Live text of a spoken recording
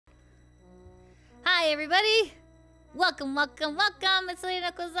Hi, everybody! Welcome, welcome, welcome! It's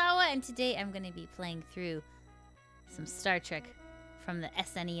Lena Kozawa, and today I'm going to be playing through some Star Trek from the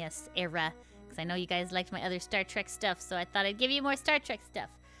SNES era, because I know you guys liked my other Star Trek stuff, so I thought I'd give you more Star Trek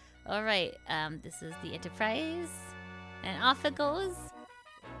stuff. Alright, this is the Enterprise, and off it goes.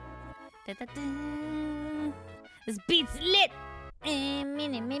 Da, da, da. This beat's lit!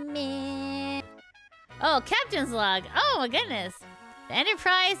 Oh, Captain's Log! Oh my goodness! The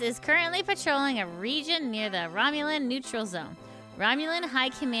Enterprise is currently patrolling a region near the Romulan neutral zone. Romulan High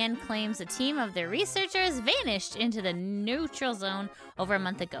Command claims a team of their researchers vanished into the neutral zone over a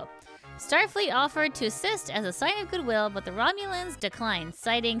month ago. Starfleet offered to assist as a sign of goodwill, but the Romulans declined,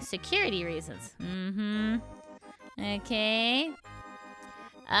 citing security reasons. Okay.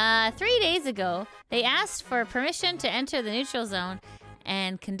 3 days ago, they asked for permission to enter the neutral zone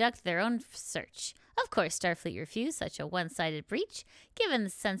and conduct their own search. Of course, Starfleet refused such a one-sided breach. Given the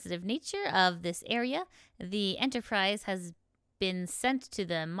sensitive nature of this area, the Enterprise has been sent to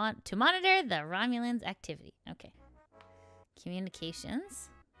monitor the Romulans' activity. Okay. Communications.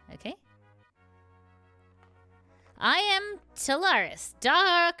 Okay. I am Talaris,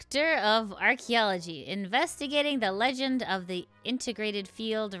 Doctor of Archaeology, investigating the legend of the integrated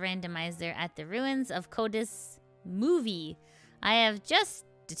field randomizer at the ruins of Codis Movie. I have just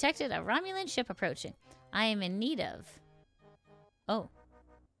detected a Romulan ship approaching. I am in need of... Oh.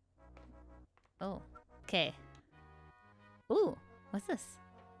 Oh. Okay. Ooh. What's this?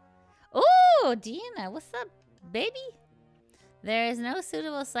 Ooh, Deanna. What's up, baby? There is no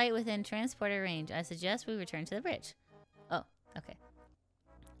suitable site within transporter range. I suggest we return to the bridge. Oh, okay.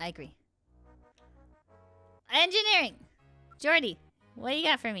 I agree. Engineering! Jordy, what do you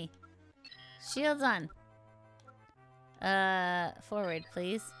got for me? Shields on. Forward,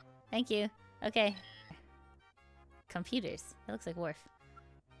 please. Thank you. Okay. Computers. That looks like Worf.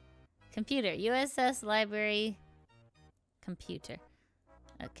 Computer. USS Library. Computer.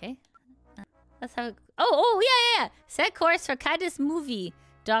 Okay. Let's have a... Oh, yeah. Set course for Codis Movie.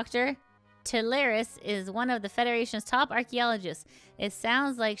 Dr. Talaris is one of the Federation's top archaeologists. It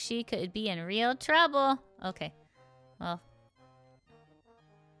sounds like she could be in real trouble. Okay. Well.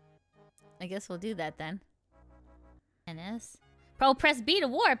 I guess we'll do that then. NS. Pro, press B to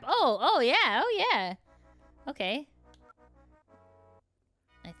warp. Oh yeah. Okay.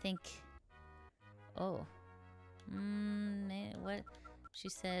 I think. Oh. What? She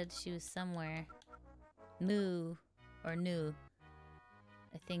said she was somewhere. Moo or new.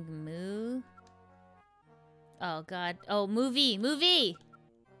 I think moo. Oh god. Oh, movie.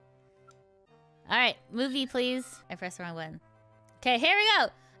 All right, movie, please. I pressed the wrong button. Okay, here we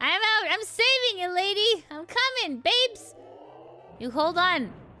go. I'm out. I'm saving you, lady. I'm coming, babes. You hold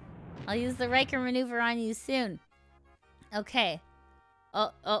on. I'll use the Riker maneuver on you soon. Okay.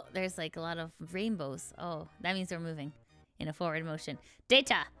 Oh, there's like a lot of rainbows. Oh, that means we're moving in a forward motion.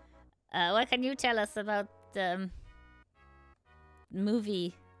 Data. What can you tell us about the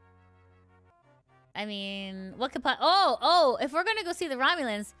movie? I mean, what could if we're gonna go see the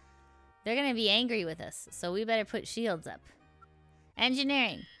Romulans, they're gonna be angry with us. So we better put shields up.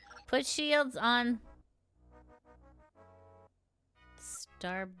 Engineering. Put shields on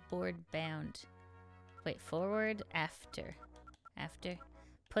starboard bound. Wait, forward, after. After.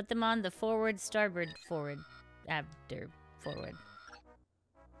 Put them on the forward, starboard, forward, after, forward.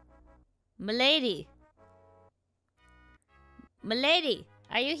 Milady! Milady!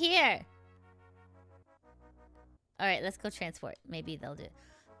 Are you here? Alright, let's go transport. Maybe they'll do it.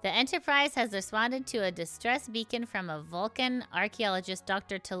 The Enterprise has responded to a distress beacon from a Vulcan archaeologist,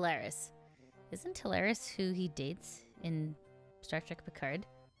 Dr. Talaris. Isn't Talaris who he dates in Star Trek Picard?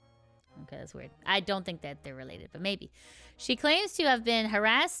 Okay, that's weird. I don't think that they're related, but maybe. She claims to have been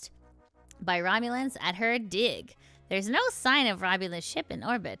harassed by Romulans at her dig. There's no sign of Romulan ship in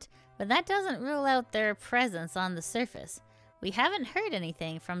orbit, but that doesn't rule out their presence on the surface. We haven't heard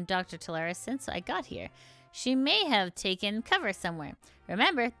anything from Dr. Talaris since I got here. She may have taken cover somewhere.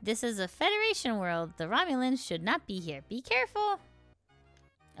 Remember, this is a Federation world. The Romulans should not be here. Be careful.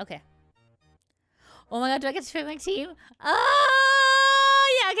 Okay. Oh my god, do I get to pick my team? Oh,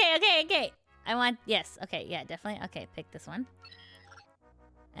 yeah, okay. I want, yes, okay, yeah, definitely. Okay, pick this one.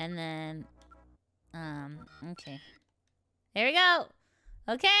 And then, okay. There we go.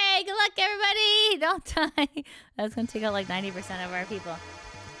 Okay, good luck, everybody. Don't die. That's gonna take out like 90% of our people.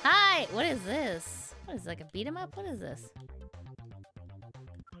 Hi, what is this? What is it, like a beat 'em up? What is this?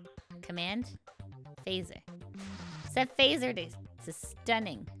 Command? Phaser. Set phaser to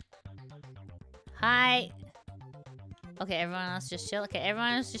stunning. Hi. Okay, everyone else just chill. Okay,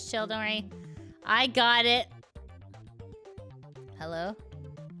 everyone else just chill, don't worry. I got it. Hello?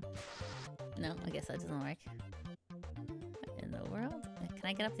 No, I guess that doesn't work. What in the world? Can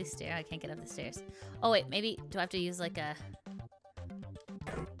I get up these stairs? I can't get up the stairs. Oh wait, maybe do I have to use like a...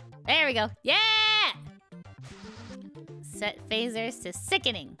 There we go. Yeah! Set phasers to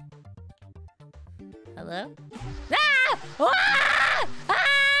sickening. Hello? Ah! Ah!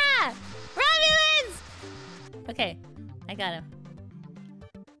 Ah! Romulans! Okay, I got him.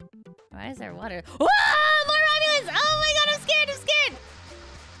 Why is there water? Whoa! More Romulans! Oh my god, I'm scared! I'm scared!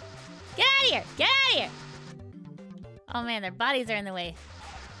 Get out of here! Get out of here! Oh man, their bodies are in the way.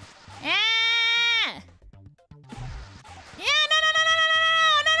 Ah! Yeah, no, no, no, no, no, no,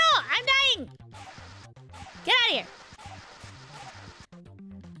 no, no, no! I'm dying! Get out of here!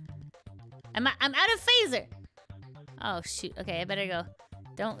 I'm out of phaser. Oh shoot. Okay, I better go.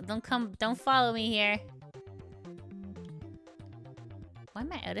 Don't follow me here. Why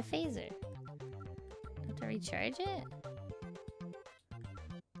am I out of phaser? Do I have to recharge it?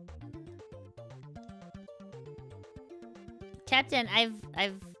 Captain,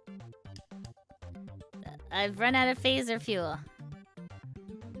 I've run out of phaser fuel.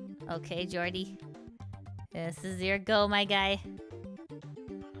 Okay, Jordy. This is your go, my guy.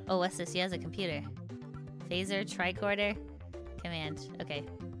 Oh, what's this? He has a computer. Phaser, tricorder, command. Okay.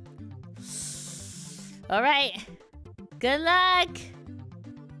 Alright. Good luck!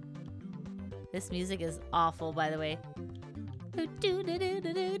 This music is awful, by the way.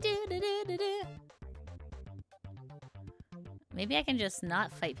 Maybe I can just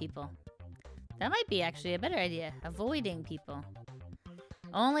not fight people. That might be actually a better idea. Avoiding people.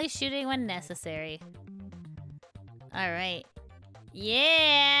 Only shooting when necessary. Alright.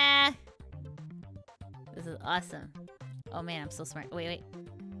 Yeah! This is awesome. Oh man, I'm so smart. Wait, wait.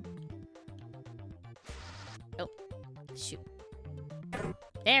 Oh, shoot.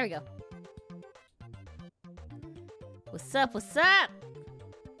 There we go. What's up? What's up?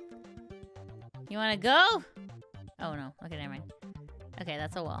 You wanna go? Oh no. Okay, never mind. Okay,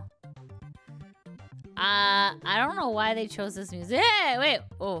 that's a wall. I don't know why they chose this music. Hey, wait.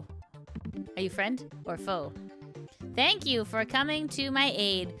 Oh. Are you friend or foe? Thank you for coming to my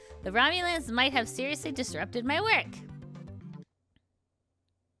aid. The Romulans might have seriously disrupted my work.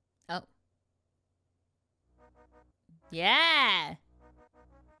 Oh. Yeah.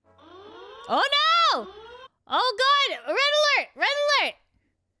 Oh no! Oh god! Red alert! Red alert!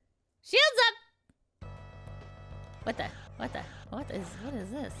 Shields up! What is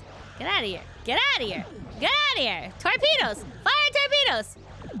this? Get out of here! Get out of here! Get out of here! Torpedoes! Fire torpedoes!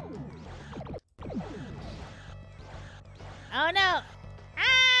 Oh no!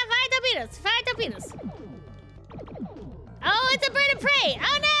 Ah! Fire torpedoes! Fire torpedoes! Oh, it's a bird of prey!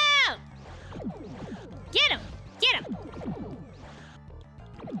 Oh no! Get him! Get him!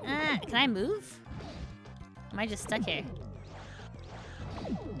 Can I move? Am I just stuck here?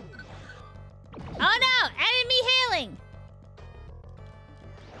 Oh no! Enemy hailing!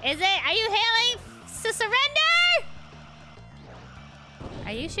 Are you hailing to surrender?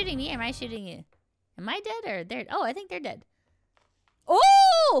 Are you shooting me or am I shooting you? Am I dead or they're... Oh, I think they're dead. Oh!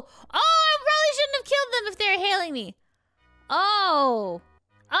 Oh, I probably shouldn't have killed them if they were hailing me. Oh.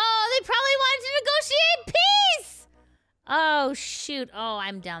 Oh, they probably wanted to negotiate peace! Oh, shoot. Oh,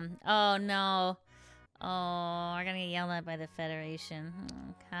 I'm dumb. Oh, no. Oh, we're gonna get yelled at by the Federation.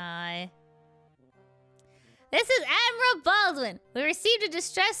 Okay. This is Admiral Baldwin. We received a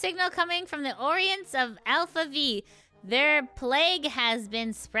distress signal coming from the Orients of Alpha V. Their plague has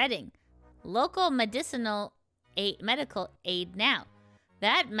been spreading. Local medical aid now.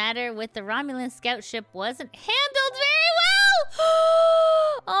 That matter with the Romulan scout ship wasn't handled very well.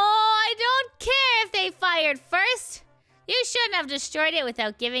 Oh, I don't care if they fired first. You shouldn't have destroyed it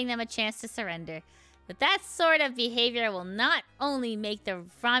without giving them a chance to surrender. But that sort of behavior will not only make the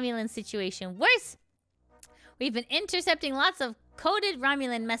Romulan situation worse. We've been intercepting lots of coded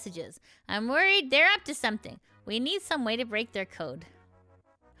Romulan messages. I'm worried they're up to something. We need some way to break their code.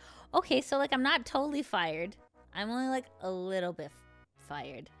 Okay, so like I'm not totally fired. I'm only like a little bit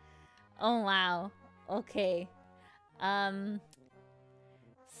fired. Oh wow. Okay.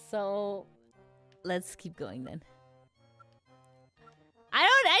 So let's keep going then. I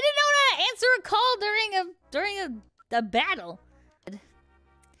didn't know how to answer a call during a battle.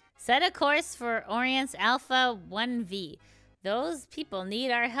 Set a course for Orient's Alpha 1V. Those people need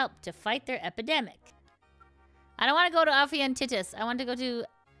our help to fight their epidemic. I don't want to go to Alpha and Titus. I want to go to...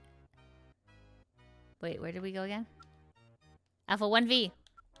 Wait, where did we go again? Alpha 1V.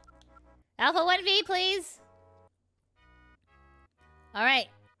 Alpha 1V, please. All right.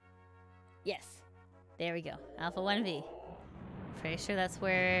 Yes. There we go. Alpha 1V. Pretty sure that's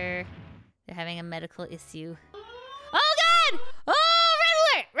where they're having a medical issue. Oh, God! Oh, red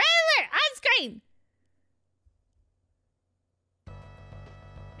alert! Red alert! On screen! fine!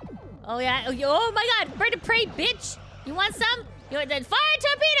 Oh, yeah. Oh, my God. Bird of prey, bitch. You want some? You want then fire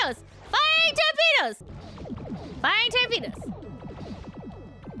torpedoes! Firing torpedoes! Firing torpedoes!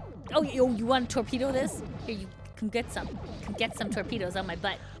 Oh, you want to torpedo this? Here, you come get some. Come get some torpedoes on my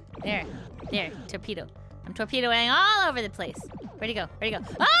butt. There. There. Torpedo. I'm torpedoing all over the place. Where'd he go? Where'd he go?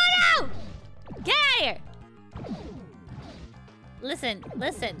 Oh, no! Get out of here! Listen.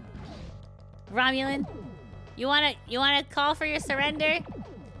 Listen. Romulan, you wanna call for your surrender?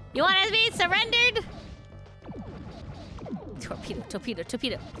 You want to be surrendered? Torpedo, torpedo,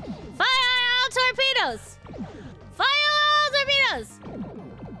 torpedo. Fire all torpedoes! Fire all torpedoes!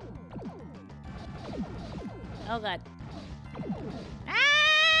 Oh, God.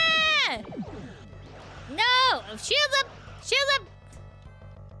 Ah! No! Shields up! Shields up!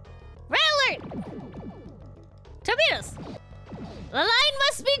 Red alert! Torpedoes! The line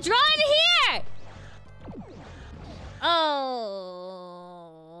must be drawn here!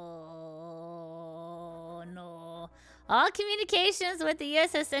 Oh, no. All communications with the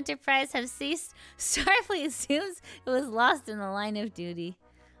USS Enterprise have ceased. Starfleet assumes it was lost in the line of duty.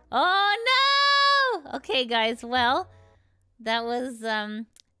 Oh, no! Okay, guys, well, that was a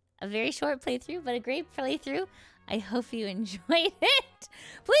very short playthrough, but a great playthrough. I hope you enjoyed it.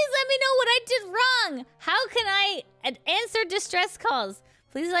 Please let me know what I did wrong. How can I answer distress calls?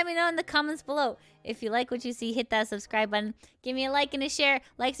 Please let me know in the comments below. If you like what you see, hit that subscribe button. Give me a like and a share.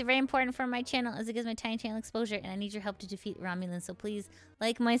 Likes are very important for my channel as it gives my tiny channel exposure, and I need your help to defeat Romulans, so please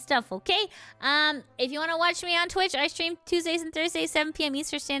like my stuff, okay? If you want to watch me on Twitch, I stream Tuesdays and Thursdays, 7 p.m.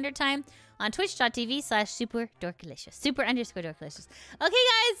 Eastern Standard Time on twitch.tv/superdorkalicious. Super_dorkalicious. Okay,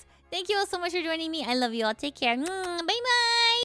 guys. Thank you all so much for joining me. I love you all. Take care. Bye-bye.